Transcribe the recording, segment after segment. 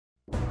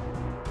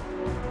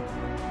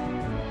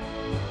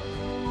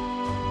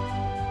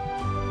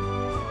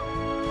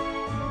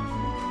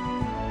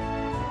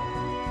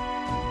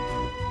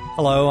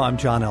Hello, I'm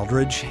John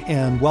Eldredge,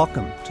 and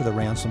welcome to the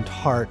Ransomed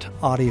Heart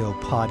audio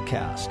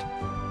podcast.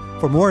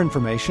 For more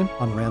information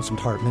on Ransomed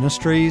Heart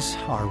Ministries,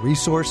 our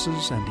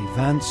resources and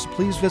events,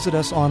 please visit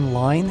us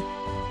online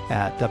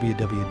at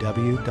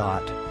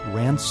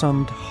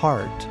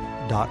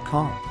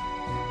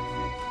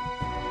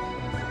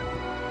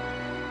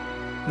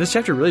www.ransomedheart.com. This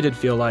chapter really did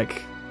feel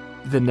like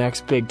the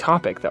next big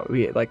topic that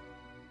we, like,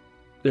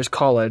 there's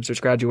college, there's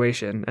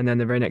graduation, and then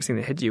the very next thing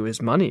that hits you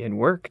is money and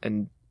work,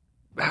 and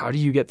how do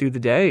you get through the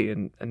day,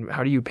 and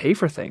how do you pay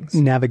for things?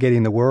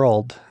 Navigating the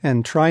world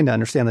and trying to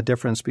understand the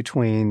difference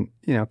between,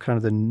 kind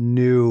of the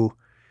new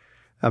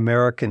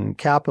American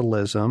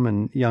capitalism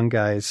and young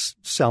guys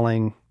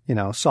selling,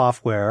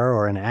 software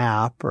or an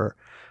app or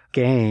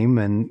game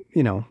and,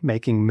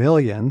 making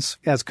millions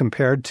as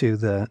compared to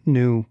the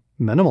new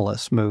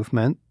minimalist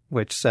movement,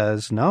 which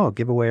says, no,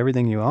 give away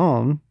everything you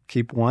own,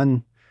 keep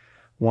one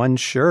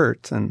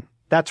shirt, and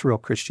that's real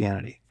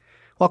Christianity.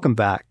 Welcome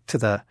back to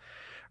the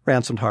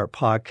Ransomed Heart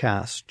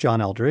podcast. John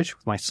Eldredge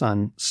with my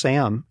son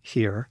Sam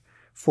here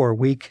for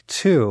week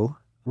 2,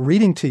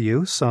 reading to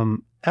you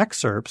some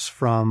excerpts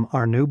from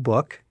our new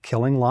book,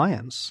 Killing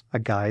Lions, a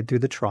guide through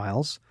the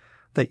trials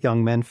that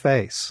young men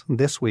face.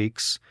 This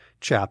week's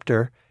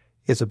chapter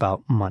is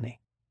about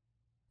money.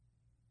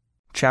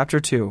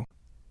 Chapter 2,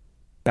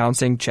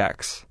 Bouncing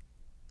Checks.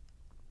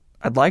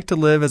 I'd like to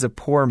live as a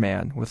poor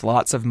man with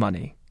lots of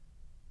money.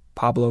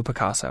 Pablo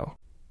Picasso.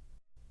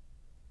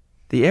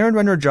 The errand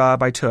runner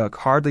job I took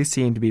hardly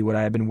seemed to be what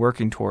I had been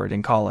working toward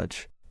in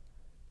college.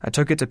 I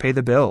took it to pay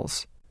the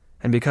bills,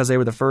 and because they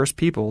were the first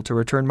people to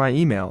return my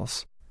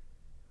emails.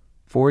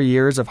 4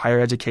 years of higher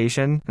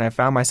education, and I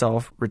found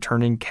myself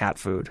returning cat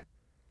food.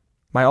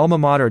 My alma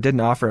mater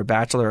didn't offer a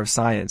Bachelor of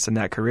Science in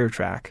that career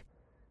track,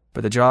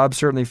 but the job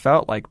certainly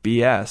felt like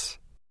BS.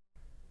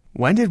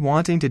 When did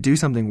wanting to do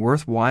something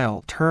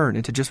worthwhile turn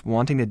into just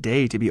wanting the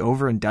day to be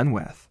over and done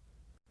with?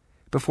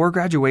 Before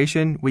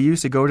graduation, we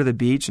used to go to the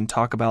beach and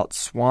talk about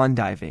swan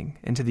diving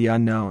into the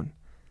unknown.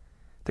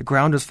 The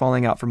ground was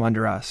falling out from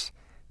under us,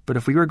 but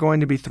if we were going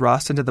to be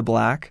thrust into the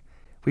black,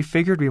 we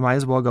figured we might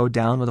as well go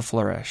down with a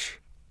flourish.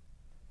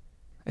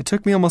 It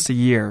took me almost a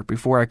year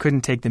before I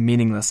couldn't take the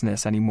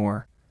meaninglessness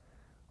anymore.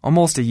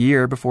 Almost a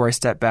year before I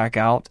stepped back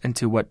out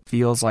into what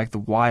feels like the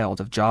wild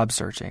of job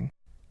searching.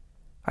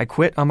 I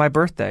quit on my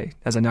birthday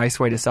as a nice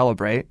way to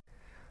celebrate,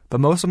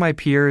 but most of my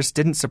peers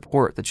didn't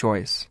support the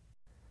choice.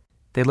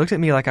 They looked at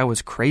me like I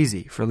was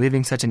crazy for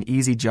leaving such an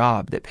easy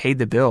job that paid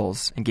the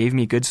bills and gave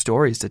me good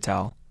stories to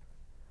tell.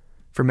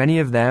 For many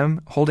of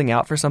them, holding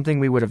out for something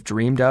we would have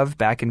dreamed of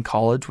back in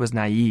college was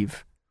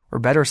naive, or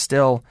better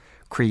still,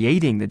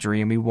 creating the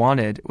dream we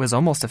wanted was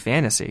almost a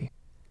fantasy.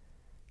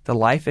 The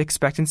life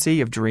expectancy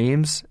of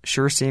dreams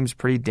sure seems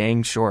pretty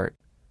dang short.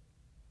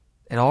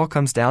 It all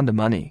comes down to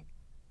money.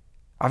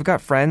 I've got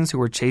friends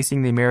who are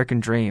chasing the American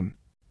dream,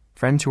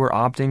 friends who are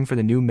opting for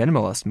the new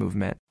minimalist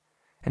movement,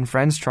 and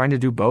friends trying to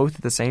do both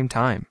at the same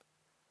time.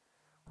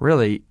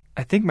 Really,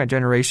 I think my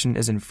generation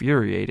is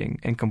infuriating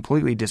and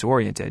completely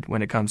disoriented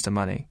when it comes to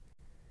money.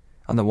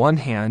 On the one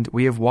hand,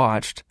 we have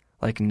watched,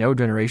 like no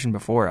generation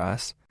before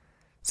us,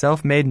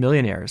 self-made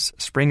millionaires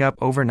spring up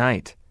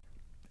overnight.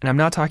 And I'm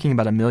not talking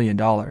about $1 million.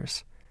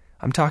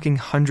 I'm talking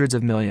hundreds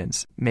of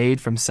millions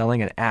made from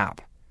selling an app.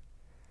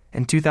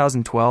 In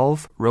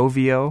 2012,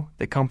 Rovio,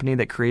 the company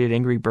that created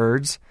Angry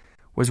Birds,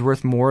 was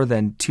worth more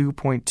than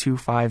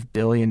 $2.25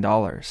 billion.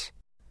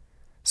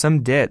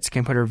 Some ditz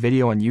can put her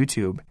video on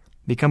YouTube,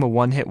 become a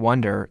one-hit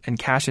wonder, and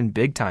cash in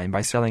big time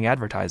by selling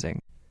advertising.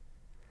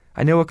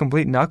 I know a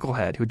complete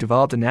knucklehead who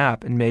developed an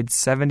app and made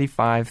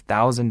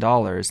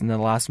 $75,000 in the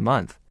last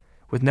month,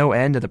 with no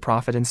end to the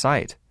profit in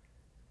sight.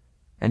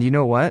 And you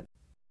know what?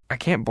 I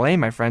can't blame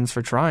my friends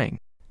for trying.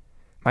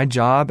 My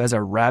job as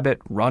a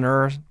rabbit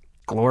runner,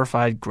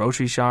 glorified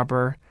grocery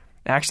shopper,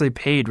 actually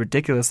paid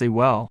ridiculously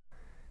well,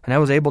 and I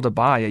was able to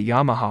buy a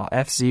Yamaha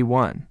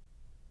FZ1.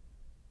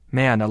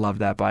 Man, I loved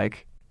that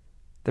bike.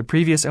 The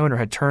previous owner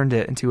had turned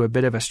it into a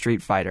bit of a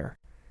street fighter,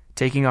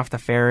 taking off the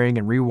fairing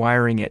and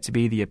rewiring it to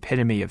be the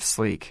epitome of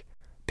sleek,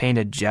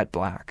 painted jet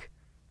black.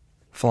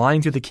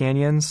 Flying through the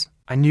canyons,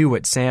 I knew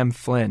what Sam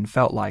Flynn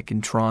felt like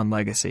in Tron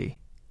Legacy.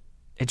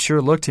 It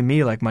sure looked to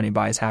me like money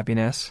buys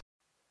happiness.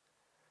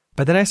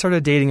 But then I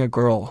started dating a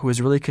girl who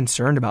was really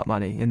concerned about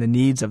money and the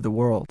needs of the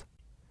world.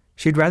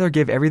 She'd rather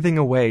give everything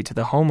away to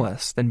the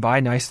homeless than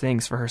buy nice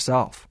things for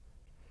herself.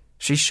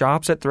 She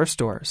shops at thrift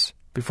stores,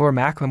 before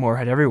Macklemore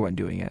had everyone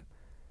doing it,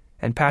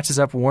 and patches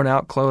up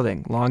worn-out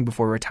clothing long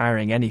before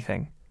retiring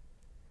anything.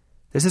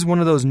 This is one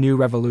of those new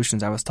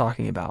revolutions I was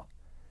talking about,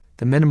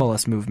 the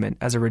minimalist movement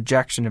as a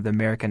rejection of the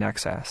American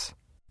excess,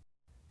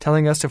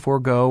 telling us to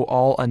forego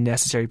all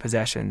unnecessary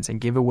possessions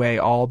and give away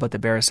all but the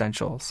bare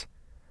essentials.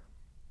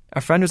 A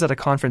friend was at a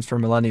conference for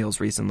millennials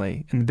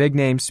recently, and the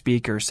big-name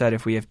speaker said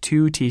if we have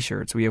 2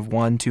 t-shirts, we have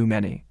 1 too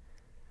many.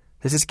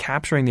 This is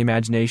capturing the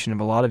imagination of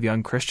a lot of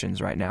young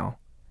Christians right now.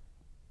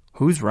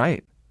 Who's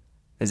right?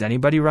 Is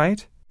anybody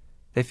right?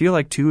 They feel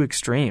like 2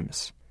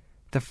 extremes.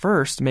 The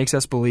first makes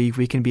us believe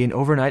we can be an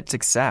overnight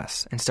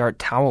success and start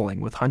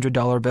toweling with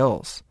 $100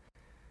 bills.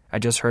 I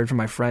just heard from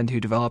my friend who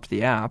developed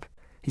the app.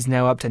 He's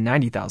now up to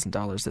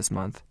 $90,000 this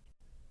month.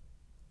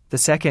 The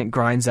second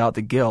grinds out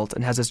the guilt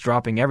and has us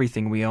dropping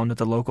everything we own at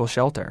the local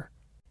shelter.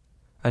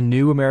 A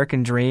new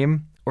American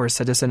dream or a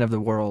citizen of the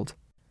world.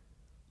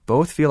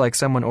 Both feel like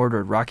someone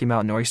ordered Rocky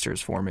Mountain oysters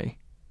for me.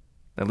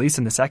 At least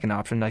in the second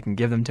option, I can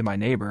give them to my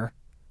neighbor.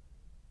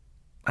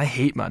 I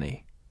hate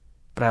money,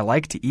 but I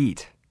like to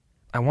eat.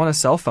 I want a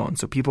cell phone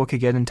so people could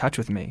get in touch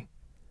with me.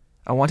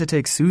 I want to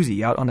take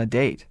Susie out on a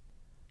date.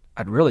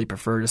 I'd really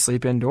prefer to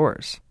sleep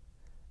indoors.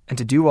 And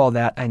to do all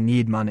that, I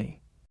need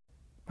money.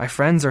 My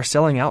friends are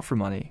selling out for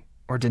money,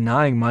 or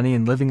denying money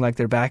and living like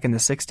they're back in the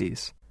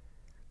 60s.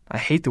 I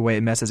hate the way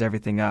it messes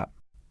everything up.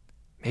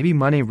 Maybe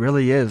money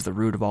really is the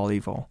root of all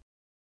evil.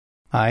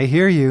 I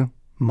hear you.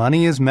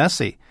 Money is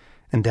messy.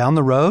 And down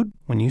the road,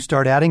 when you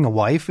start adding a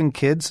wife and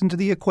kids into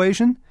the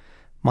equation,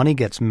 money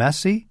gets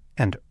messy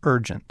and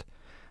urgent.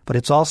 But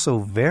it's also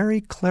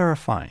very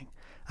clarifying.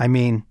 I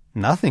mean,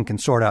 nothing can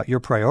sort out your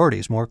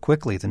priorities more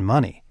quickly than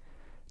money.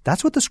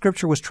 That's what the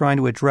scripture was trying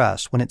to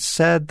address when it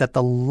said that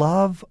the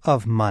love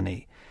of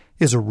money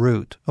is a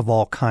root of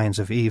all kinds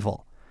of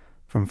evil.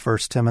 From 1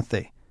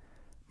 Timothy.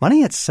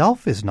 Money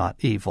itself is not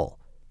evil.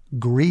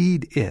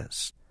 Greed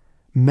is.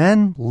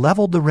 Men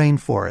leveled the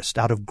rainforest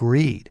out of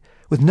greed,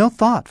 with no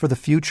thought for the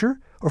future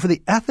or for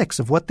the ethics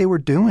of what they were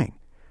doing.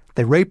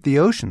 They raped the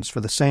oceans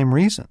for the same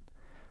reason.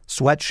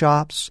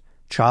 Sweatshops,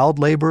 child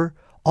labor,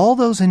 all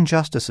those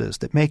injustices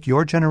that make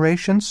your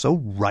generation so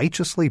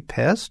righteously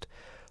pissed,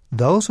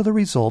 those are the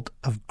result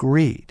of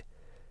greed.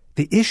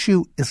 The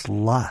issue is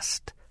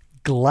lust,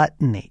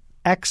 gluttony,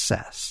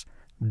 excess.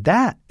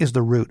 That is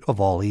the root of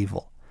all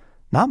evil.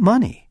 Not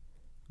money,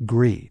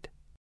 greed.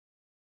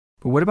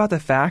 But what about the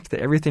fact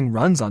that everything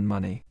runs on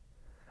money?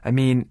 I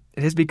mean,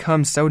 it has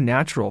become so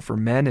natural for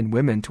men and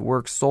women to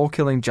work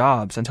soul-killing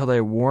jobs until they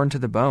are worn to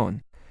the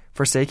bone,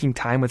 forsaking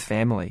time with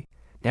family,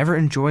 never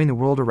enjoying the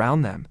world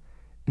around them,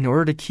 in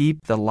order to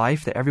keep the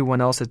life that everyone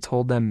else had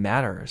told them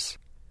matters.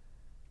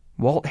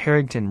 Walt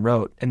Harrington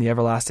wrote in The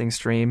Everlasting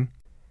Stream,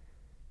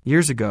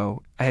 "Years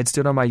ago, I had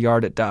stood on my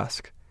yard at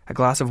dusk, a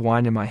glass of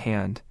wine in my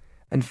hand,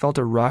 and felt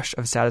a rush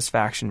of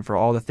satisfaction for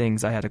all the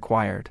things I had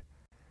acquired.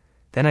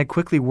 Then I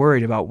quickly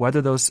worried about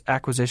whether those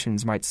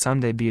acquisitions might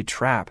someday be a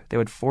trap that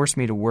would force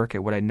me to work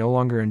at what I no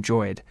longer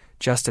enjoyed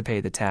just to pay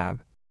the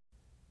tab.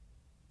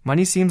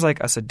 Money seems like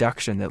a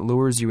seduction that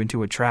lures you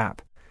into a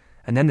trap,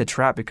 and then the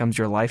trap becomes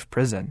your life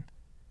prison.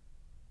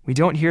 We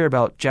don't hear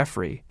about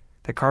Jeffrey,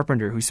 the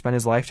carpenter who spent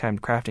his lifetime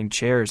crafting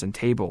chairs and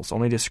tables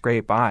only to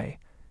scrape by.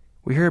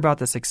 We hear about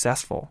the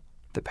successful,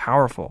 the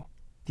powerful,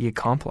 the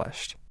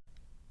accomplished.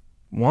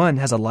 One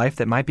has a life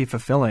that might be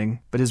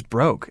fulfilling, but is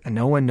broke and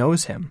no one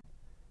knows him.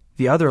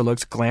 The other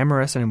looks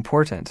glamorous and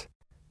important,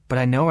 but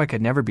I know I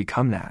could never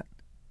become that.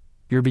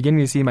 You're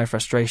beginning to see my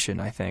frustration,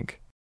 I think."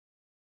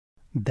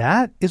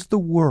 That is the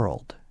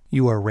world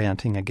you are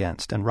ranting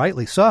against, and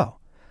rightly so.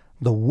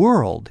 The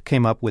world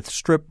came up with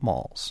strip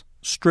malls,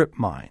 strip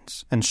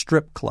mines, and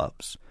strip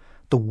clubs.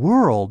 The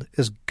world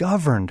is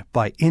governed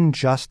by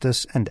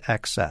injustice and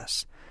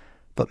excess.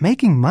 But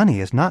making money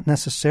is not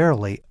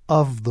necessarily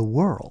of the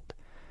world.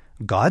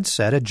 God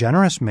said a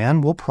generous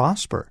man will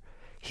prosper.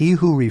 He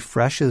who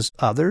refreshes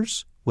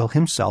others will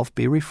himself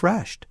be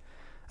refreshed.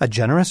 A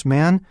generous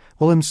man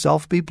will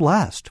himself be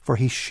blessed, for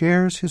he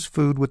shares his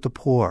food with the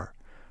poor.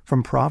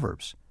 From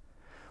Proverbs.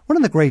 One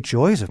of the great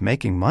joys of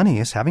making money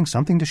is having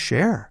something to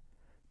share.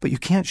 But you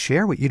can't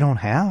share what you don't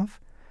have.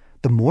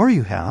 The more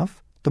you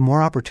have, the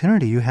more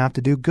opportunity you have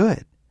to do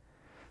good.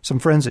 Some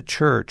friends at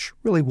church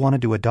really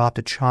wanted to adopt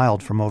a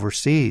child from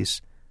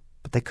overseas,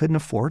 but they couldn't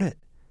afford it.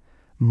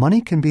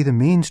 Money can be the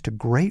means to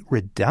great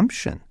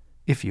redemption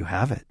if you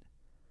have it.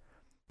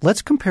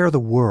 Let's compare the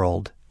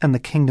world and the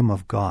kingdom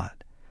of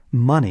God.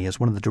 Money is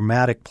one of the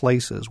dramatic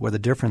places where the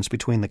difference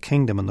between the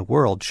kingdom and the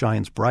world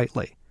shines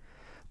brightly.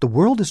 The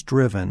world is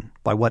driven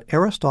by what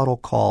Aristotle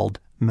called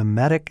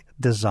mimetic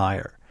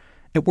desire.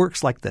 It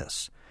works like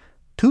this.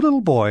 Two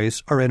little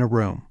boys are in a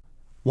room.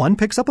 One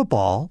picks up a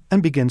ball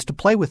and begins to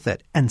play with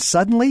it, and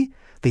suddenly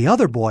the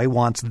other boy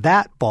wants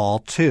that ball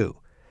too.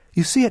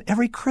 You see it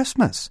every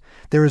Christmas.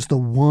 There is the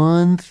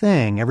one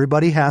thing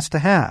everybody has to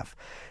have.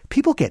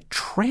 People get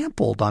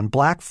trampled on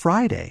Black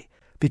Friday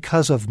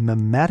because of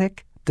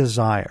mimetic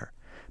desire.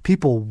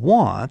 People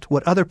want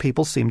what other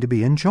people seem to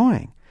be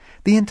enjoying.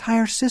 The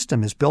entire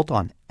system is built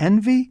on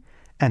envy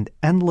and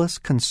endless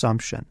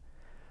consumption.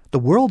 The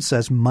world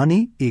says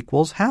money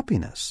equals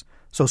happiness,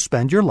 so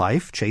spend your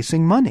life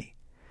chasing money.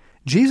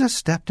 Jesus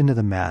stepped into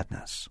the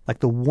madness like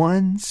the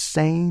one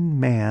sane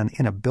man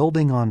in a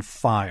building on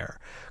fire,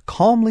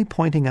 calmly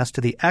pointing us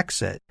to the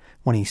exit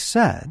when he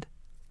said,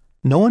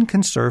 "No one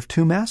can serve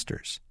two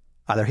masters.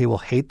 Either he will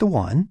hate the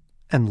one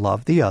and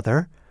love the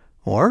other,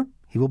 or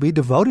he will be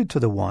devoted to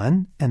the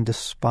one and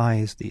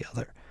despise the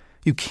other.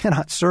 You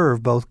cannot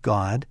serve both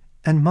God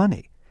and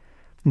money.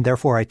 And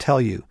therefore I tell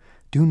you,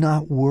 do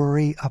not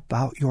worry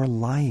about your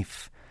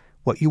life,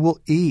 what you will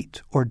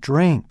eat or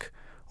drink,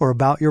 or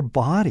about your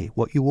body,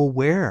 what you will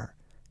wear.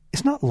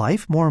 Is not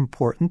life more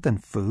important than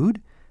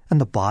food,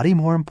 and the body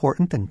more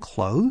important than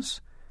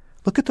clothes?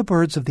 Look at the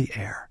birds of the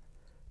air.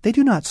 They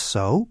do not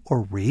sow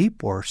or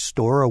reap or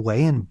store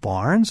away in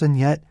barns, and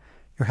yet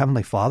your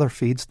heavenly Father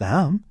feeds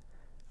them.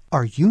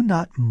 Are you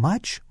not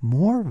much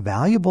more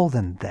valuable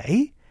than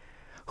they?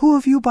 Who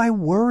of you by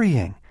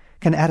worrying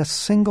can add a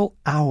single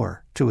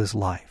hour to his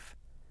life?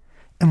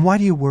 And why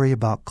do you worry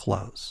about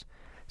clothes?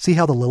 See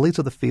how the lilies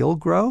of the field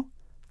grow?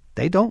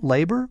 They don't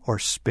labor or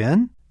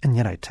spin, and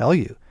yet I tell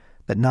you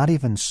that not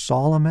even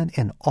Solomon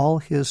in all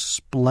his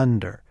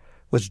splendor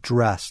was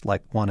dressed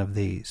like one of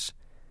these.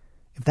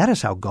 If that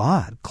is how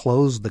God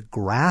clothes the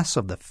grass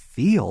of the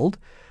field,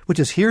 which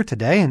is here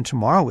today and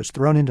tomorrow is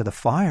thrown into the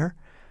fire,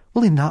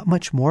 will he not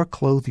much more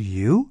clothe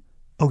you,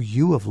 O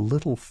you of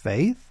little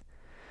faith?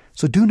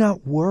 So do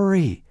not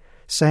worry,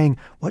 saying,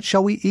 what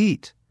shall we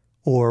eat?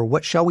 Or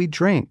what shall we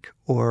drink?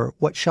 Or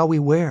what shall we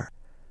wear?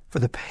 For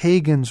the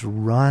pagans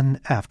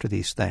run after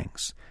these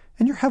things,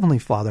 and your heavenly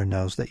Father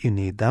knows that you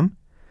need them.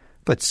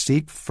 But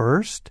seek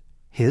first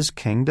his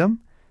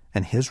kingdom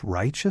and his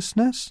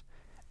righteousness,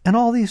 and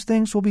all these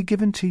things will be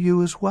given to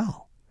you as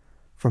well.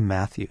 From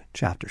Matthew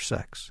chapter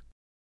 6.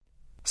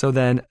 So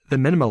then, the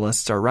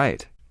minimalists are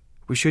right.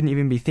 We shouldn't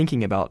even be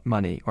thinking about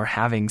money or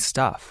having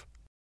stuff.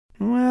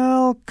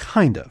 Well,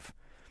 kind of.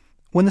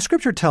 When the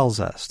scripture tells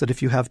us that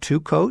if you have 2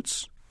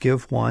 coats,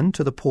 give one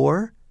to the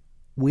poor,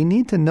 we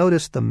need to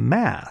notice the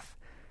math.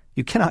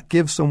 You cannot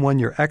give someone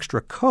your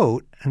extra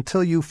coat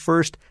until you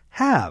first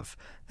have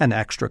an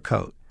extra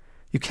coat.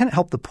 You can't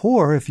help the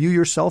poor if you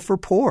yourself are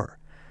poor.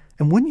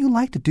 And wouldn't you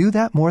like to do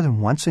that more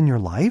than once in your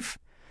life?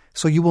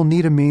 So you will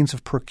need a means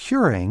of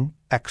procuring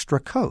extra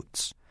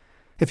coats.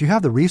 If you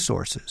have the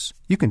resources,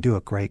 you can do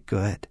a great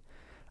good.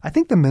 I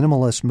think the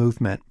minimalist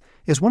movement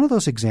is one of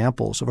those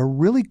examples of a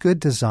really good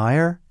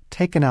desire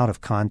taken out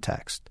of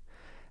context.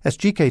 As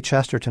G.K.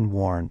 Chesterton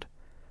warned,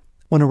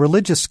 when a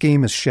religious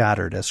scheme is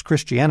shattered, as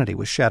Christianity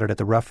was shattered at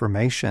the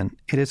Reformation,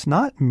 it is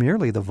not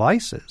merely the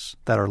vices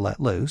that are let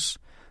loose.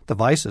 The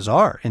vices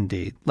are,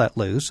 indeed, let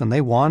loose, and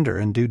they wander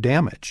and do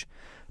damage.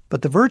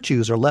 But the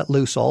virtues are let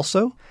loose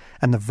also,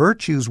 and the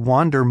virtues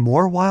wander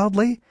more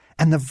wildly,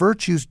 and the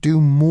virtues do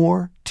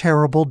more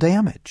terrible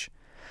damage.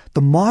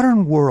 The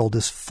modern world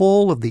is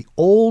full of the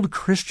old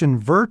Christian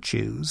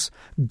virtues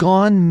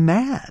gone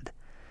mad.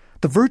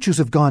 The virtues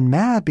have gone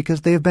mad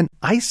because they have been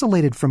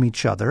isolated from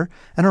each other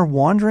and are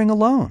wandering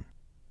alone.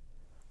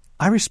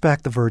 I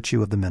respect the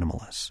virtue of the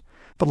minimalists,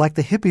 but like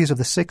the hippies of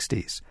the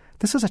 60s,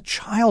 this is a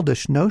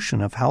childish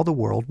notion of how the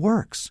world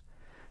works.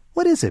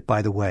 What is it,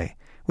 by the way,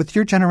 with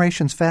your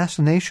generation's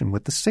fascination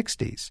with the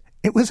 60s?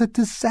 It was a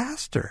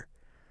disaster.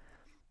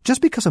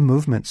 Just because a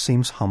movement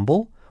seems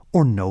humble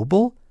or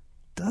noble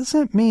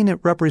doesn't mean it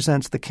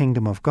represents the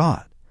kingdom of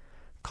God.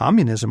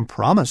 Communism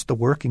promised the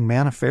working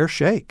man a fair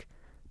shake,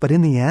 but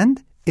in the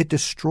end, it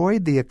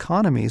destroyed the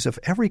economies of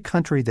every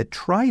country that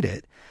tried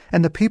it,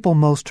 and the people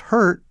most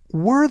hurt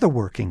were the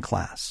working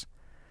class.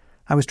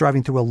 I was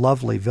driving through a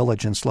lovely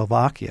village in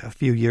Slovakia a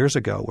few years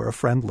ago where a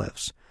friend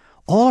lives.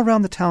 All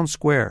around the town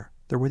square,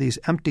 there were these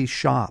empty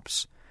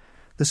shops.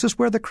 This is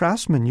where the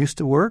craftsmen used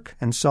to work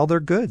and sell their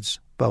goods,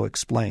 Bo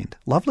explained.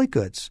 Lovely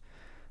goods.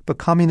 But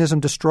communism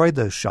destroyed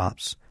those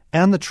shops,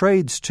 and the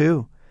trades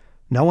too.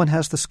 No one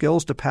has the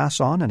skills to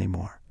pass on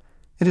anymore.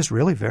 It is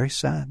really very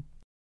sad.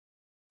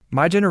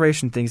 My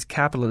generation thinks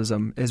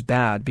capitalism is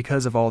bad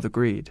because of all the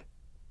greed.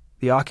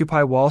 The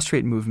Occupy Wall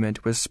Street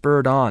movement was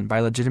spurred on by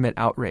legitimate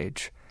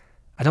outrage.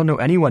 I don't know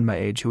anyone my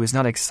age who is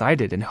not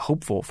excited and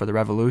hopeful for the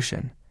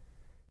revolution.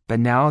 But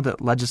now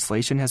that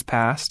legislation has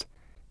passed,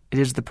 it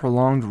is the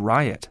prolonged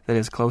riot that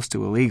is close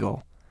to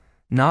illegal,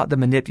 not the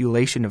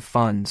manipulation of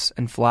funds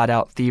and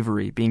flat-out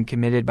thievery being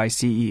committed by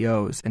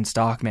CEOs and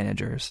stock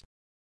managers.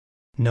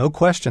 No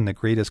question that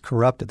greed has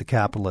corrupted the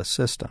capitalist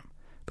system,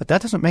 but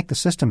that doesn't make the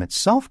system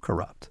itself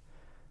corrupt.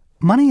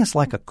 Money is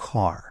like a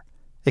car.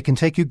 It can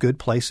take you good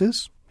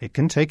places. It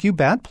can take you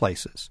bad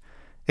places.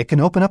 It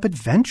can open up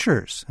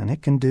adventures, and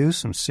it can do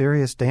some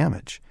serious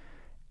damage.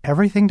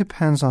 Everything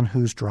depends on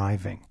who's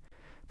driving.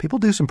 People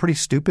do some pretty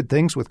stupid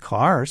things with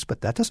cars,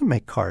 but that doesn't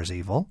make cars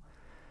evil.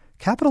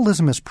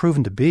 Capitalism has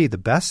proven to be the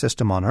best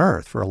system on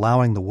earth for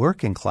allowing the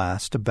working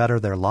class to better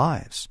their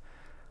lives.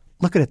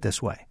 Look at it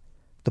this way.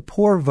 The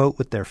poor vote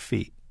with their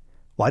feet.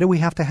 Why do we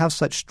have to have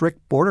such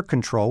strict border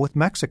control with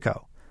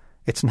Mexico?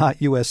 It's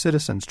not U.S.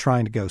 citizens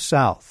trying to go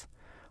south.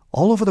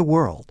 All over the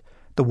world,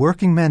 the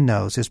working man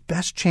knows his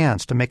best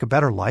chance to make a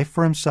better life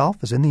for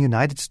himself is in the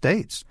United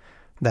States.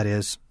 That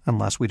is,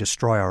 unless we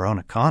destroy our own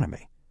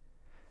economy.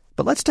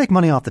 But let's take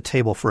money off the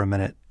table for a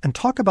minute and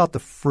talk about the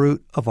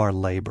fruit of our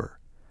labor.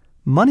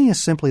 Money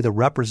is simply the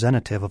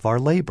representative of our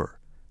labor.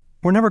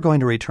 We're never going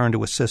to return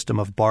to a system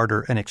of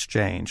barter and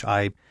exchange.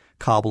 I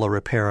cobble a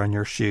repair on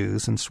your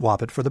shoes and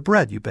swap it for the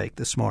bread you baked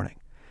this morning.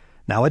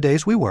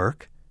 Nowadays we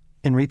work.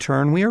 In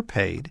return we are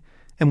paid,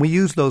 and we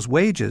use those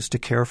wages to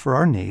care for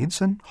our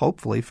needs and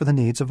hopefully for the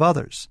needs of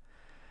others.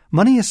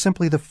 Money is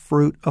simply the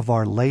fruit of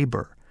our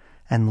labor,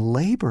 and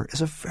labor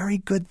is a very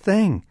good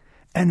thing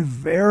and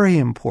very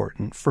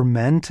important for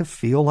men to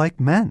feel like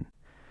men.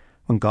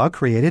 When God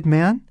created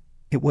man,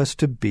 It was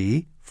to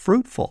be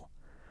fruitful.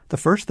 The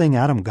first thing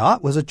Adam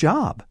got was a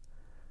job.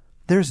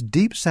 There's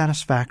deep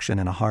satisfaction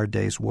in a hard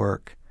day's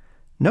work.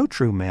 No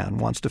true man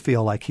wants to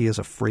feel like he is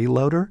a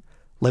freeloader,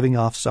 living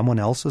off someone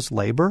else's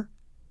labor.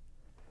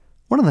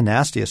 One of the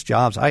nastiest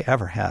jobs I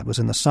ever had was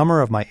in the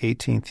summer of my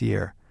 18th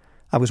year.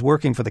 I was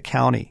working for the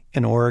county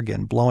in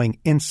Oregon, blowing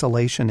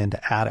insulation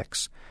into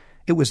attics.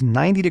 It was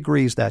 90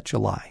 degrees that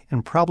July,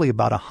 and probably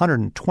about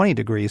 120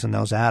 degrees in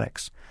those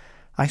attics.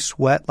 I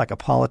sweat like a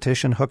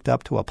politician hooked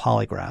up to a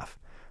polygraph.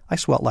 I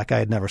sweat like I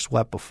had never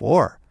sweat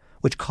before,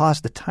 which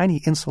caused the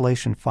tiny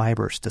insulation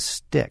fibers to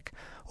stick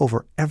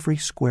over every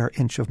square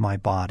inch of my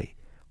body.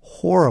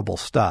 Horrible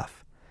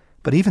stuff.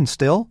 But even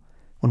still,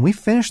 when we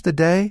finished the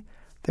day,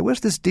 there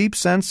was this deep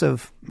sense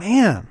of,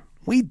 man,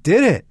 we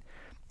did it.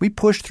 We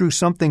pushed through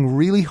something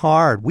really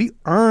hard. We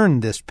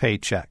earned this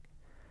paycheck.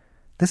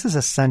 This is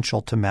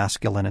essential to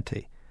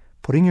masculinity,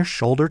 putting your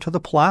shoulder to the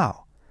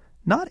plow,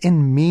 not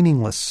in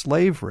meaningless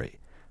slavery,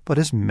 but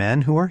as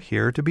men who are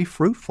here to be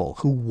fruitful,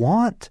 who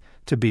want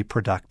to be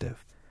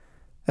productive.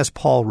 As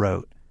Paul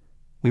wrote,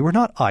 "We were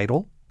not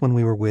idle when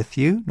we were with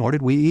you, nor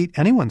did we eat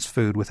anyone's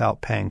food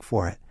without paying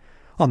for it.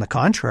 On the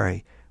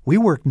contrary, we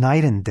worked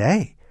night and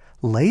day,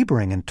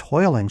 laboring and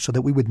toiling so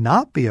that we would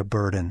not be a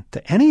burden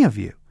to any of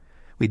you.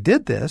 We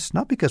did this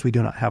not because we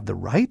do not have the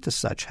right to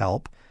such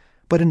help,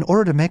 but in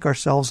order to make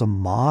ourselves a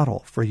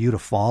model for you to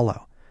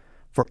follow.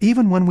 For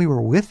even when we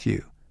were with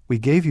you, we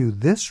gave you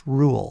this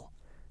rule: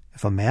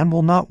 if a man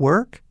will not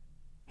work,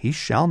 he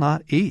shall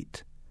not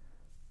eat."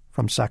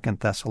 From 2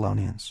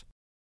 Thessalonians.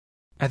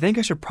 I think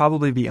I should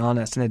probably be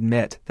honest and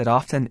admit that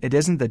often it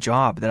isn't the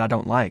job that I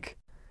don't like.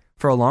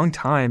 For a long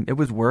time, it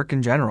was work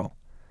in general.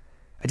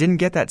 I didn't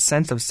get that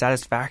sense of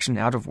satisfaction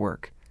out of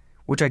work,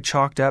 which I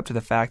chalked up to the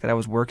fact that I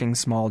was working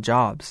small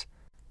jobs.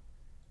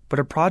 But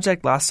a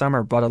project last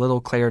summer brought a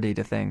little clarity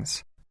to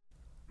things.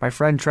 My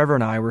friend Trevor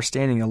and I were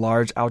standing in a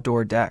large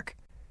outdoor deck.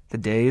 The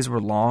days were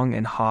long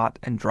and hot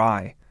and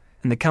dry,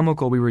 and the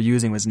chemical we were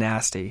using was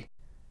nasty.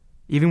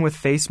 Even with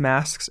face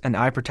masks and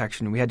eye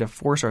protection, we had to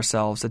force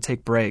ourselves to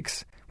take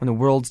breaks when the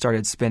world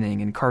started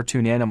spinning and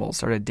cartoon animals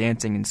started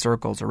dancing in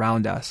circles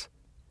around us.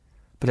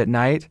 But at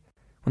night,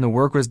 when the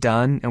work was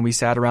done and we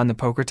sat around the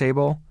poker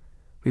table,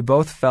 we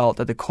both felt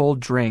that the cold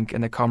drink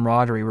and the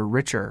camaraderie were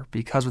richer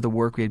because of the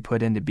work we had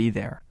put in to be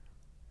there.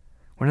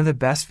 One of the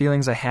best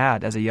feelings I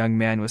had as a young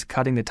man was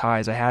cutting the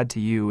ties I had to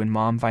you and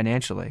Mom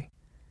financially.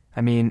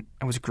 I mean,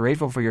 I was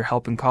grateful for your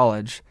help in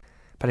college,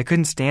 but I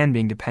couldn't stand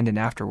being dependent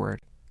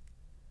afterward.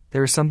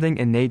 There is something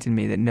innate in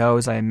me that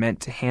knows I am meant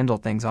to handle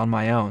things on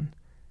my own.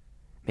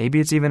 Maybe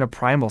it's even a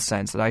primal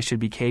sense that I should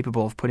be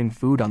capable of putting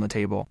food on the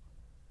table.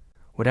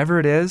 Whatever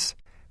it is,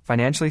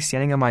 financially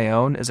standing on my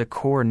own is a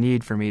core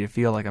need for me to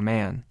feel like a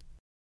man.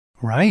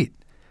 Right.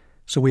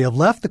 So we have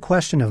left the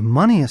question of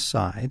money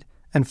aside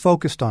and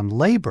focused on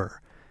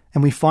labor,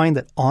 and we find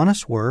that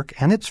honest work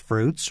and its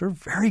fruits are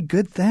very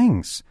good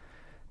things.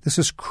 This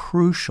is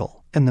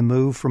crucial in the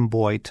move from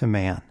boy to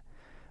man.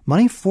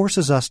 Money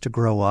forces us to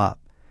grow up.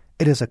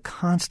 It is a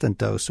constant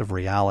dose of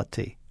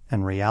reality,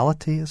 and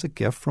reality is a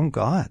gift from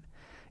God.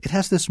 It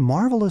has this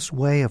marvelous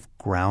way of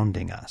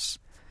grounding us.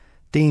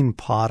 Dean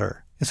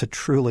Potter is a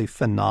truly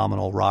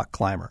phenomenal rock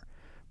climber,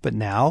 but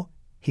now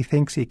he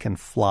thinks he can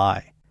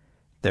fly.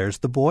 There's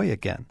the boy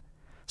again.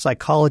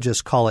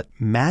 Psychologists call it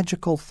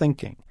magical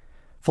thinking.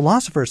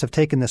 Philosophers have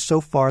taken this so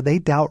far they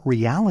doubt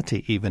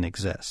reality even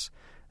exists,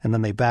 and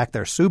then they back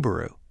their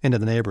Subaru into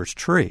the neighbor's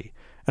tree,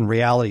 and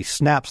reality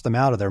snaps them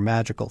out of their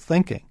magical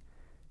thinking.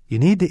 You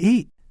need to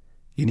eat.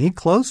 You need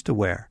clothes to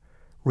wear.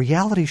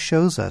 Reality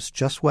shows us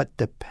just what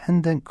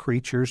dependent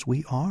creatures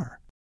we are.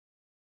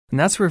 And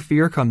that's where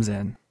fear comes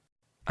in.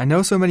 I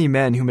know so many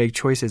men who make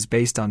choices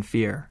based on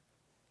fear.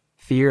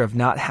 Fear of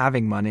not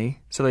having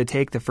money, so they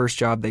take the first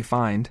job they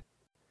find.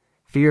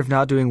 Fear of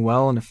not doing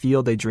well in a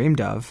field they dreamed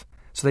of,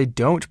 so they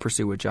don't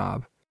pursue a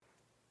job.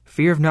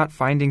 Fear of not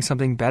finding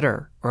something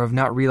better or of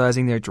not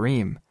realizing their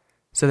dream,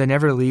 so they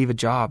never leave a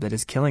job that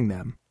is killing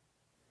them.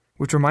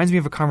 Which reminds me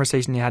of a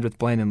conversation I had with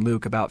Blaine and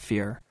Luke about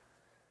fear.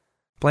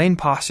 Blaine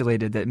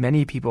postulated that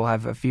many people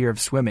have a fear of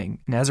swimming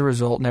and as a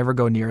result never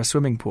go near a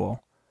swimming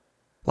pool.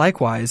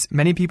 Likewise,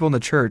 many people in the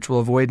church will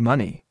avoid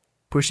money,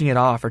 pushing it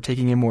off or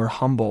taking a more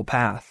humble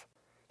path.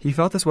 He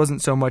felt this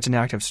wasn't so much an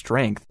act of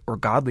strength or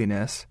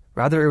godliness,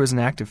 rather it was an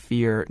act of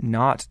fear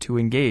not to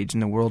engage in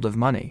the world of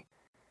money.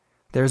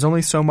 There is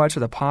only so much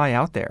of the pie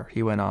out there,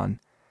 he went on.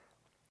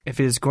 If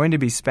it is going to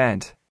be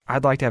spent,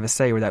 I'd like to have a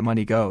say where that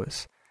money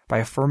goes, by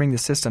affirming the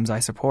systems I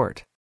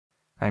support.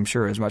 I am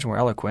sure it is much more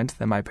eloquent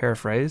than my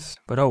paraphrase,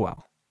 but oh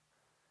well.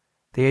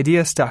 The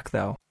idea stuck,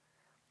 though.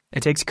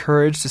 It takes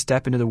courage to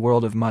step into the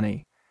world of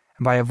money,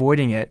 and by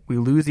avoiding it, we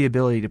lose the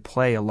ability to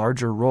play a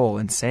larger role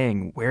in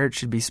saying where it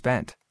should be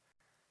spent.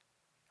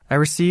 I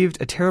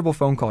received a terrible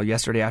phone call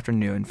yesterday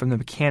afternoon from the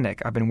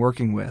mechanic I've been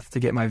working with to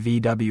get my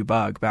VW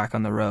Bug back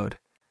on the road.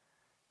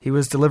 He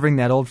was delivering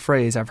that old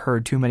phrase I've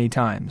heard too many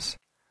times.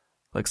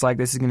 Looks like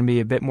this is going to be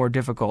a bit more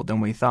difficult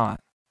than we thought.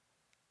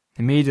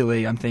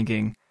 Immediately, I'm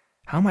thinking,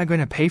 how am I going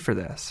to pay for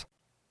this?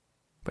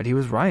 But he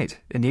was right.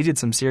 It needed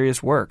some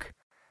serious work.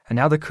 And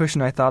now the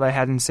cushion I thought I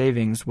had in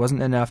savings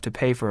wasn't enough to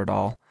pay for it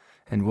all.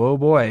 And whoa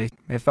boy,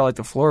 it felt like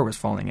the floor was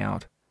falling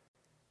out.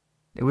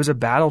 It was a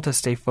battle to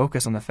stay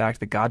focused on the fact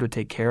that God would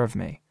take care of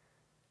me.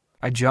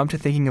 I jumped to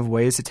thinking of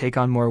ways to take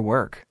on more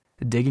work,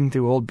 digging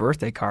through old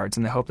birthday cards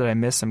in the hope that I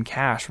missed some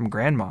cash from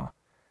Grandma.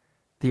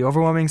 The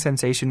overwhelming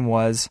sensation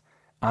was,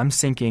 I'm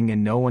sinking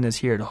and no one is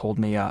here to hold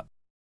me up.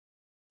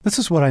 This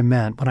is what I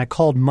meant when I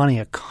called money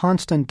a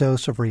constant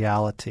dose of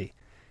reality.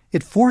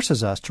 It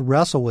forces us to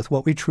wrestle with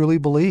what we truly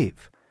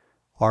believe.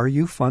 Are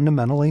you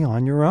fundamentally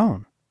on your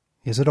own?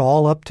 Is it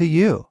all up to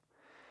you?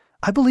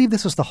 I believe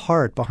this is the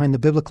heart behind the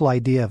biblical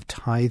idea of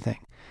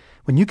tithing.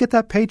 When you get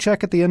that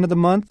paycheck at the end of the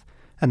month,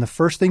 and the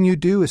first thing you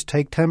do is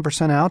take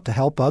 10% out to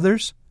help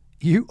others,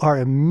 you are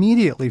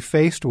immediately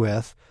faced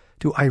with,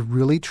 do I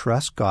really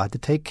trust God to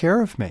take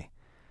care of me?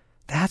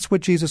 That's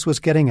what Jesus was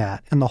getting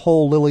at in the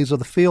whole lilies of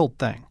the field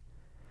thing.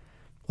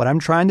 What I'm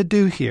trying to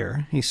do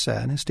here, he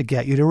said, is to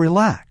get you to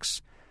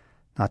relax,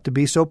 not to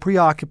be so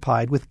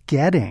preoccupied with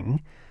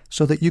getting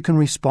so that you can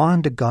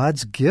respond to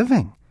God's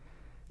giving.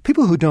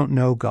 People who don't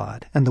know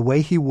God and the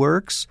way he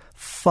works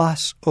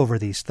fuss over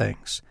these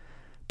things.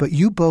 But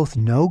you both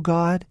know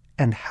God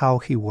and how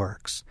he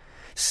works.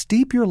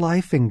 Steep your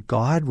life in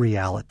God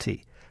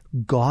reality,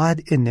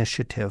 God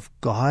initiative,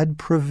 God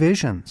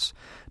provisions.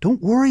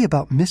 Don't worry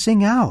about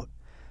missing out.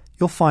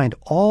 You'll find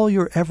all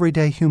your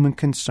everyday human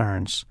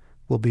concerns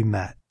will be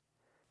met.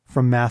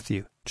 From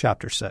Matthew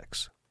chapter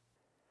 6.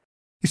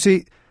 You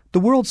see, the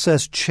world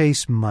says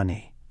chase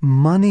money.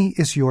 Money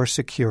is your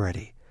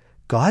security.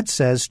 God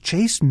says,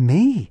 chase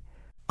me.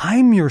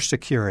 I'm your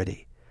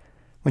security.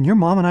 When your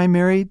mom and I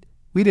married,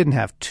 we didn't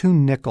have 2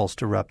 nickels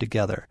to rub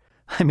together.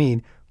 I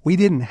mean, we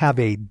didn't have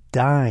a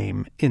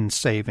dime in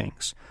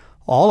savings.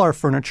 All our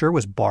furniture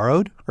was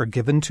borrowed or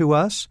given to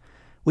us.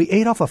 We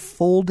ate off a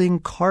folding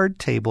card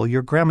table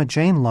your Grandma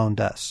Jane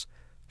loaned us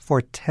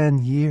for 10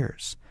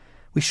 years.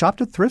 We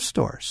shopped at thrift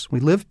stores. We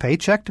lived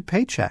paycheck to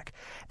paycheck.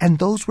 And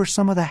those were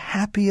some of the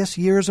happiest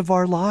years of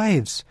our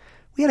lives.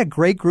 We had a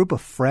great group of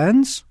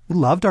friends. We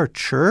loved our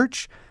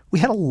church. We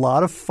had a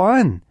lot of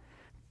fun.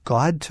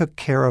 God took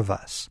care of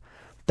us.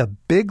 The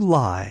big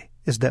lie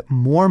is that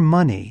more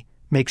money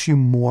makes you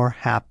more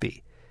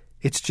happy.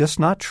 It's just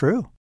not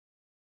true.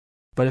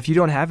 But if you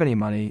don't have any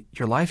money,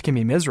 your life can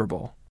be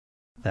miserable.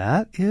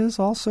 That is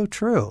also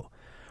true.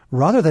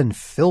 Rather than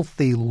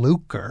filthy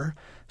lucre,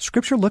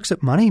 Scripture looks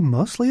at money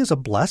mostly as a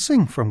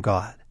blessing from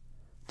God.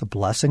 The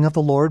blessing of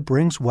the Lord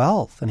brings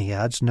wealth, and he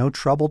adds no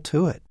trouble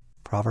to it.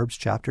 Proverbs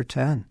chapter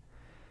 10.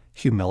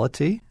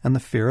 Humility and the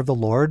fear of the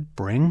Lord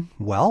bring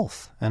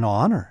wealth and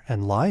honor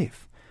and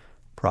life.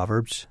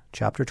 Proverbs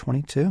chapter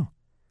 22.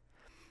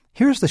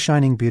 Here's the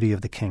shining beauty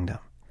of the kingdom.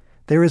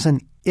 There is an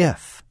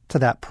if to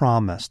that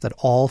promise that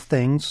all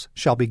things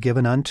shall be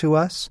given unto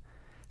us.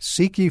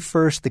 Seek ye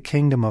first the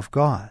kingdom of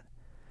God.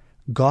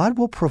 God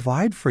will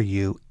provide for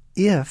you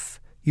if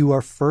you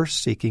are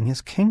first seeking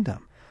his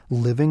kingdom,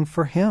 living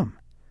for him.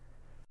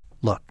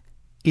 Look,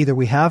 either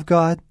we have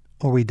God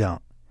or we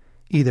don't.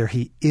 Either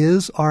he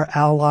is our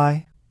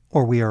ally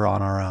or we are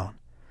on our own.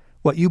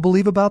 What you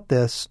believe about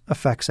this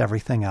affects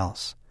everything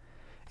else.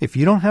 If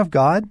you don't have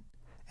God,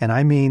 and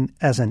I mean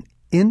as an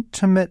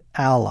intimate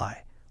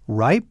ally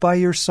right by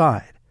your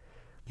side,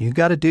 you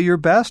got to do your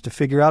best to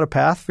figure out a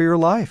path for your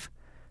life.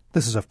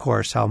 This is, of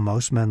course, how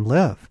most men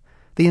live.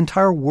 The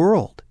entire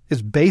world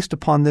is based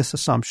upon this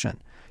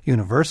assumption.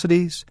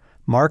 Universities,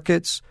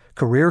 markets,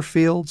 career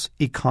fields,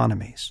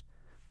 economies.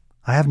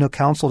 I have no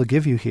counsel to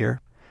give you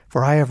here,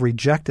 for I have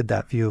rejected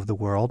that view of the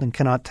world and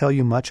cannot tell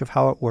you much of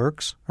how it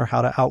works or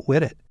how to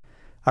outwit it.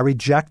 I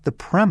reject the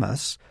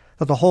premise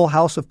that the whole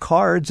house of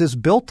cards is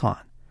built on.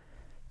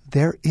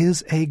 There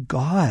is a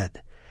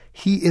God.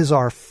 He is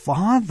our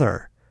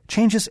Father.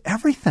 Changes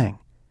everything.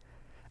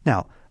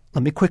 Now,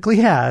 let me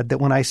quickly add that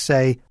when I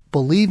say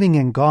believing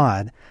in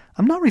God,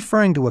 I'm not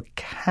referring to a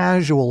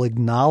casual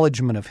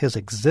acknowledgement of his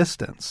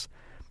existence.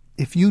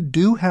 If you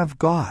do have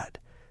God,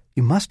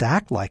 you must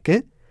act like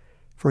it,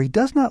 for he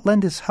does not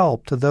lend his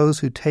help to those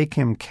who take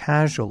him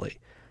casually,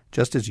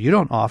 just as you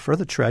don't offer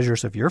the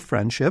treasures of your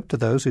friendship to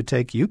those who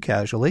take you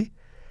casually.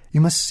 You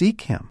must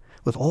seek him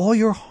with all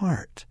your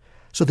heart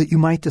so that you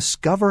might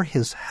discover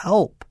his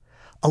help.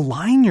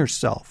 Align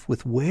yourself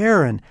with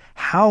where and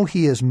how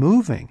he is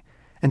moving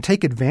and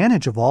take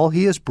advantage of all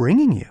he is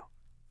bringing you.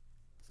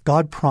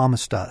 God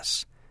promised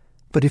us,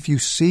 but if you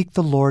seek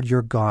the Lord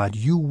your God,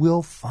 you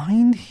will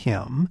find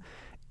him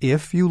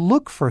if you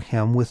look for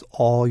him with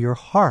all your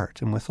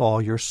heart and with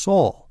all your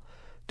soul.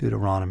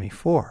 Deuteronomy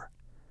 4.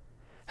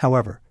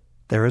 However,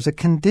 there is a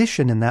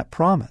condition in that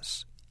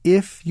promise.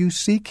 If you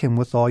seek him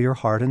with all your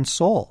heart and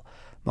soul.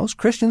 Most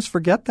Christians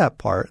forget that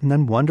part and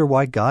then wonder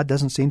why God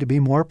doesn't seem to be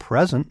more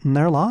present in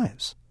their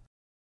lives.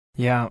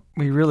 Yeah,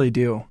 we really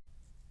do.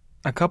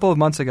 A couple of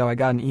months ago, I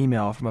got an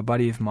email from a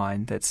buddy of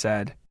mine that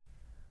said,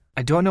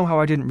 I don't know how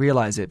I didn't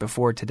realize it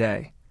before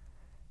today.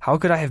 How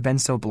could I have been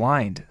so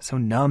blind, so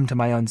numb to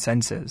my own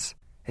senses?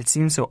 It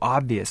seems so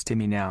obvious to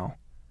me now.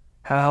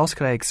 How else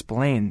could I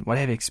explain what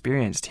I have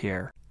experienced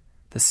here?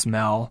 The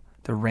smell,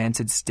 the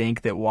rancid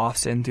stink that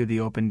wafts in through the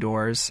open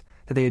doors,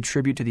 that they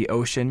attribute to the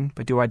ocean,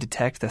 but do I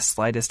detect the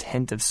slightest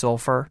hint of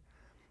sulfur?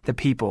 The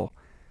people,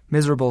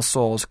 miserable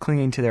souls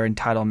clinging to their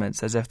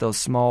entitlements as if those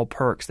small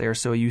perks they are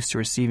so used to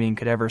receiving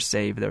could ever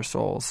save their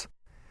souls.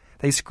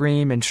 They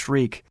scream and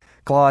shriek,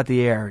 claw at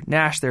the air,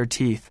 gnash their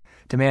teeth,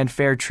 demand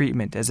fair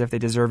treatment as if they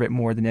deserve it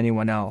more than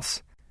anyone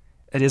else.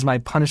 It is my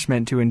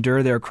punishment to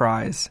endure their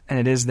cries, and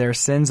it is their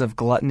sins of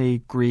gluttony,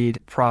 greed,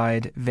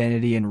 pride,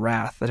 vanity, and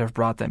wrath that have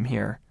brought them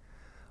here.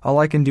 All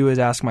I can do is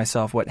ask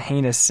myself what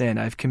heinous sin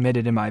I've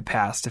committed in my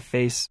past to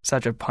face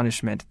such a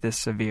punishment this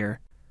severe.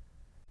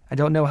 I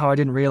don't know how I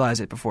didn't realize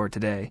it before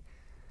today.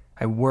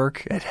 I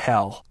work at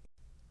hell.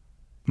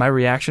 My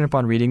reaction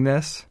upon reading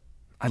this?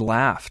 I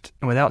laughed,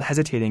 and without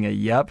hesitating a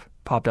yep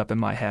popped up in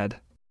my head.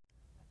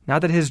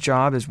 Not that his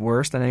job is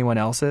worse than anyone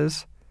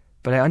else's,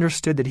 but I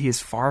understood that he is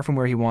far from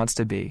where he wants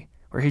to be,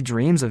 where he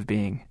dreams of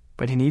being,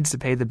 but he needs to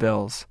pay the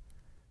bills.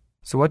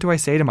 So what do I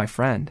say to my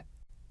friend?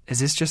 Is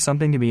this just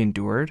something to be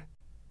endured?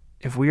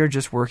 If we are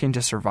just working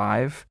to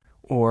survive,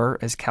 or,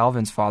 as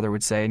Calvin's father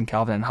would say in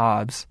Calvin and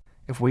Hobbes,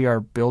 if we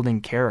are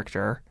building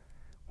character,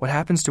 what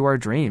happens to our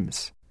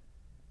dreams?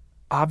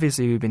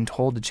 Obviously, we've been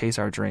told to chase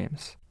our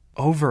dreams.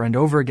 Over and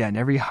over again,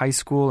 every high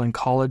school and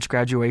college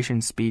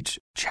graduation speech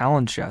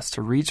challenged us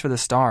to reach for the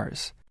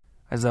stars,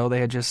 as though they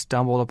had just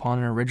stumbled upon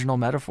an original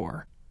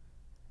metaphor.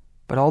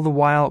 But all the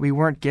while, we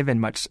weren't given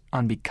much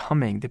on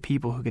becoming the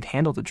people who could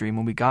handle the dream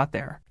when we got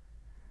there.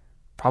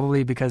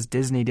 Probably because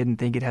Disney didn't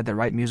think it had the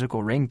right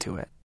musical ring to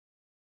it.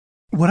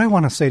 What I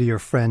want to say to your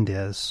friend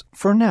is,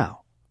 for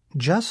now,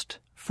 just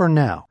for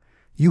now,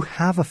 you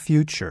have a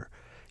future.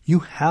 You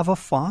have a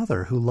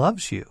Father who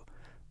loves you.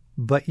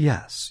 But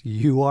yes,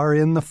 you are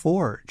in the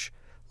forge.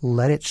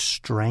 Let it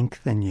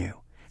strengthen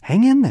you.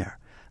 Hang in there.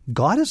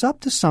 God is up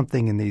to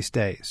something in these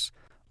days.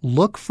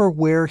 Look for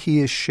where He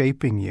is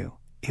shaping you.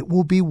 It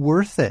will be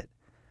worth it.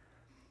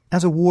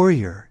 As a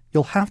warrior,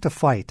 you'll have to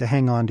fight to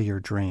hang on to your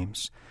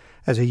dreams.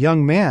 As a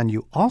young man,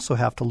 you also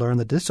have to learn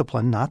the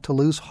discipline not to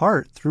lose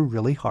heart through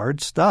really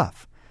hard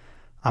stuff.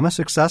 I'm a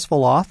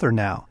successful author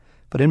now,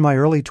 but in my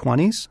early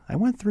 20s, I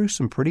went through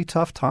some pretty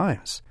tough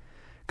times.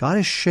 God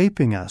is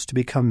shaping us to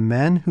become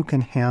men who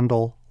can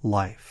handle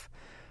life.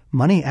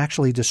 Money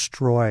actually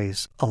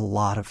destroys a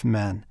lot of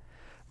men.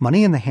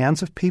 Money in the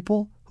hands of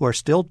people who are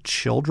still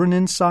children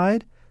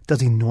inside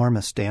does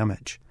enormous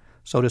damage.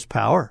 So does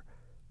power,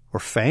 or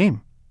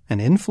fame, and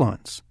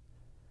influence.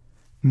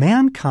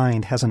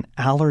 Mankind has an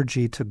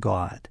allergy to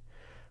God.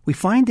 We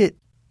find it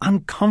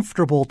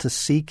uncomfortable to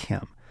seek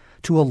Him,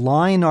 to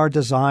align our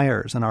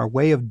desires and our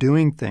way of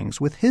doing things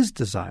with His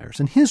desires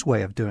and His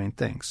way of doing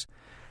things.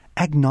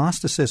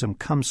 Agnosticism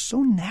comes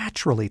so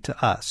naturally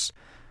to us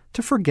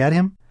to forget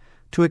Him,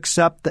 to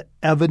accept the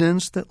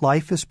evidence that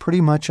life is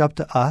pretty much up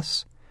to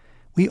us.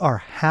 We are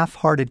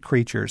half-hearted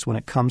creatures when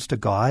it comes to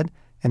God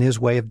and His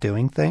way of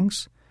doing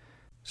things.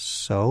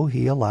 So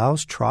He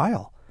allows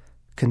trial,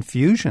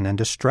 confusion, and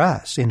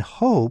distress in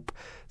hope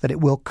that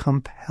it will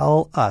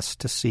compel us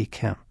to seek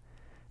Him.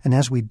 And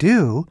as we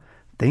do,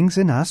 things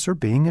in us are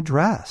being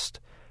addressed.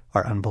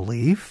 Our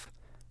unbelief,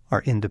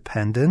 our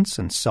independence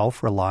and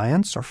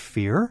self-reliance, our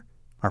fear,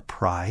 our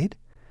pride.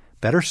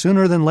 Better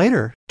sooner than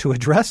later to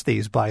address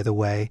these, by the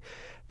way.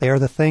 They are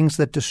the things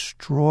that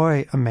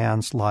destroy a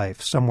man's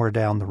life somewhere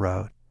down the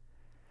road.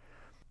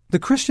 The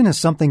Christian is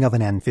something of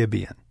an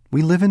amphibian.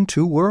 We live in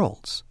two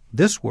worlds.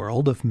 This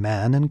world of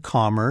men and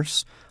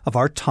commerce, of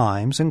our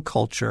times and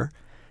culture,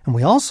 and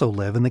we also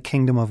live in the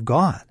kingdom of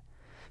God.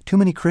 Too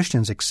many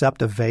Christians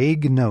accept a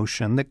vague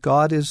notion that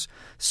God is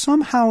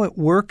somehow at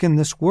work in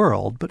this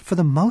world, but for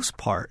the most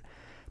part,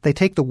 they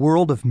take the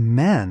world of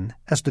men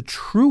as the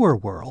truer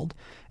world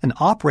and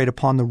operate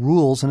upon the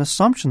rules and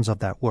assumptions of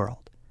that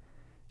world.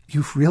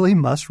 You really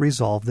must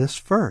resolve this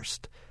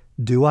first.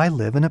 Do I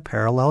live in a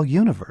parallel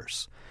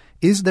universe?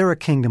 Is there a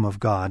kingdom of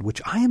God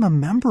which I am a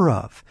member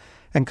of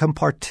and can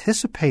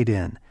participate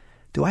in?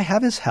 Do I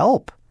have His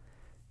help?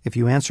 If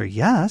you answer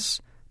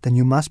yes, then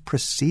you must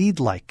proceed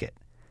like it.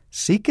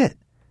 Seek it.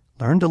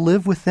 Learn to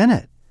live within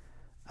it.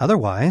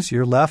 Otherwise,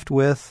 you're left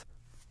with,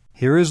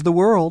 here is the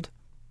world.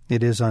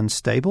 It is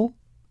unstable,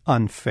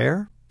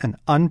 unfair, and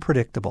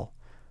unpredictable.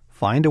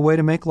 Find a way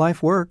to make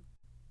life work.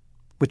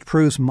 Which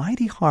proves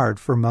mighty hard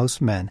for most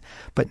men,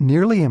 but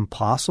nearly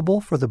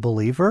impossible for the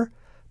believer,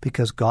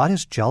 because God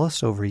is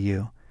jealous over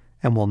you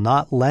and will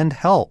not lend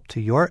help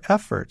to your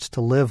efforts to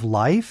live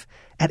life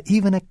at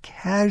even a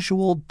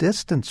casual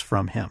distance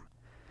from Him.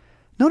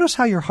 Notice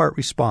how your heart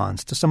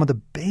responds to some of the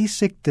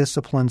basic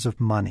disciplines of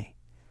money.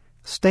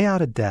 Stay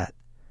out of debt.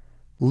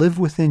 Live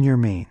within your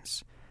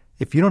means.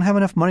 If you don't have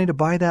enough money to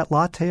buy that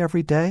latte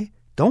every day,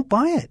 don't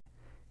buy it.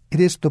 It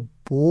is the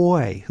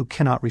boy who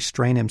cannot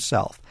restrain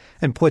himself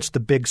and puts the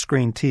big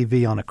screen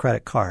TV on a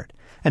credit card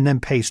and then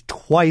pays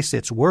twice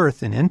its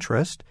worth in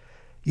interest.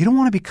 You don't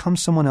want to become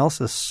someone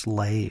else's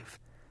slave,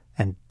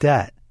 and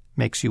debt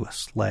makes you a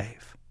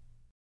slave.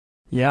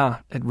 Yeah,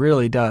 it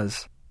really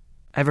does.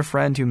 I have a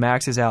friend who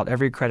maxes out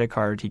every credit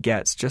card he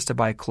gets just to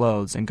buy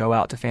clothes and go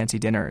out to fancy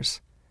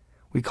dinners.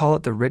 We call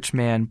it the rich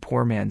man,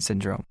 poor man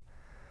syndrome.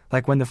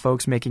 Like when the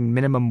folks making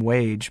minimum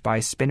wage buy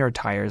spinner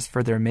tires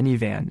for their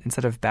minivan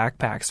instead of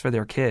backpacks for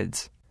their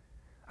kids.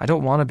 I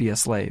don't want to be a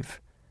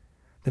slave.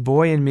 The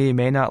boy in me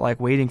may not like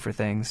waiting for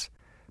things,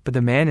 but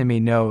the man in me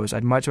knows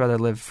I'd much rather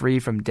live free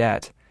from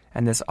debt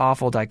and this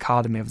awful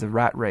dichotomy of the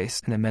rat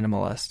race and the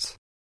minimalists.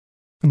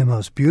 And the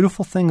most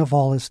beautiful thing of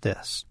all is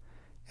this.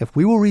 If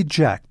we will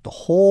reject the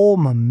whole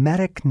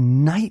mimetic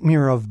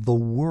nightmare of the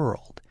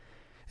world,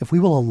 if we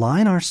will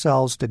align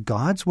ourselves to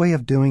God's way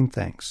of doing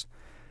things,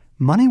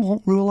 money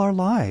won't rule our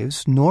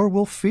lives, nor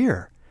will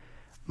fear.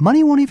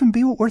 Money won't even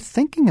be what we're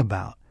thinking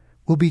about.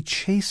 We'll be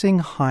chasing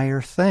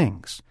higher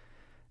things.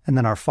 And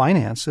then our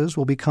finances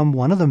will become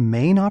one of the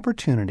main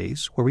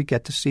opportunities where we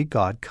get to see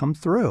God come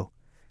through.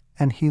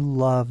 And He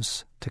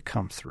loves to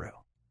come through.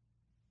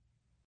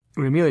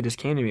 What immediately just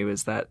came to me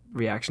was that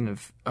reaction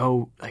of,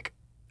 to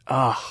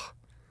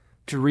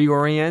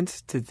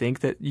reorient, to think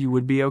that you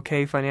would be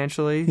okay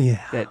financially.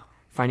 Yeah. That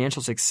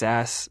financial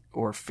success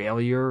or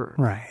failure,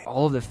 right,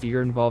 all of the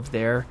fear involved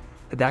there,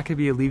 that could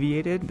be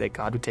alleviated, that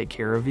God would take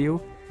care of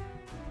you.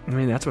 I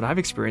mean, that's what I've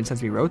experienced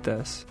since we wrote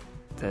this,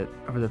 that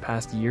over the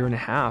past year and a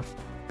half,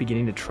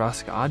 beginning to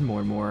trust God more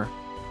and more,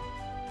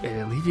 it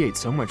alleviates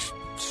so much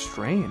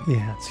strain.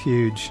 Yeah, it's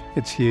huge.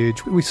 It's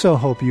huge. We so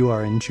hope you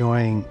are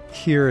enjoying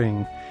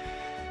hearing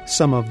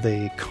some of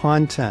the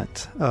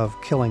content of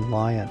Killing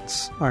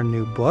Lions, our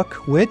new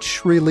book,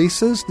 which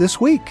releases this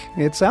week.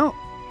 It's out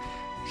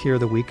here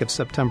the week of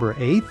September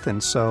 8th,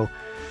 and so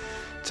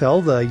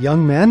tell the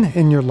young men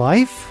in your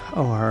life,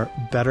 or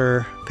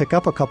better pick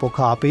up a couple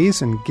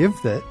copies and give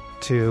it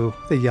to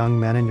the young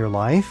men in your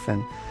life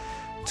and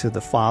to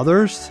the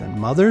fathers and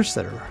mothers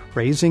that are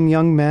raising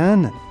young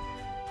men. And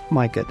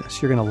my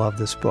goodness, you're going to love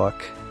this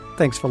book.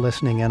 Thanks for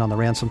listening in on the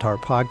Ransomed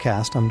Heart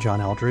Podcast. I'm John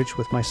Eldredge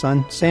with my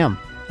son, Sam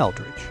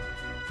Eldredge.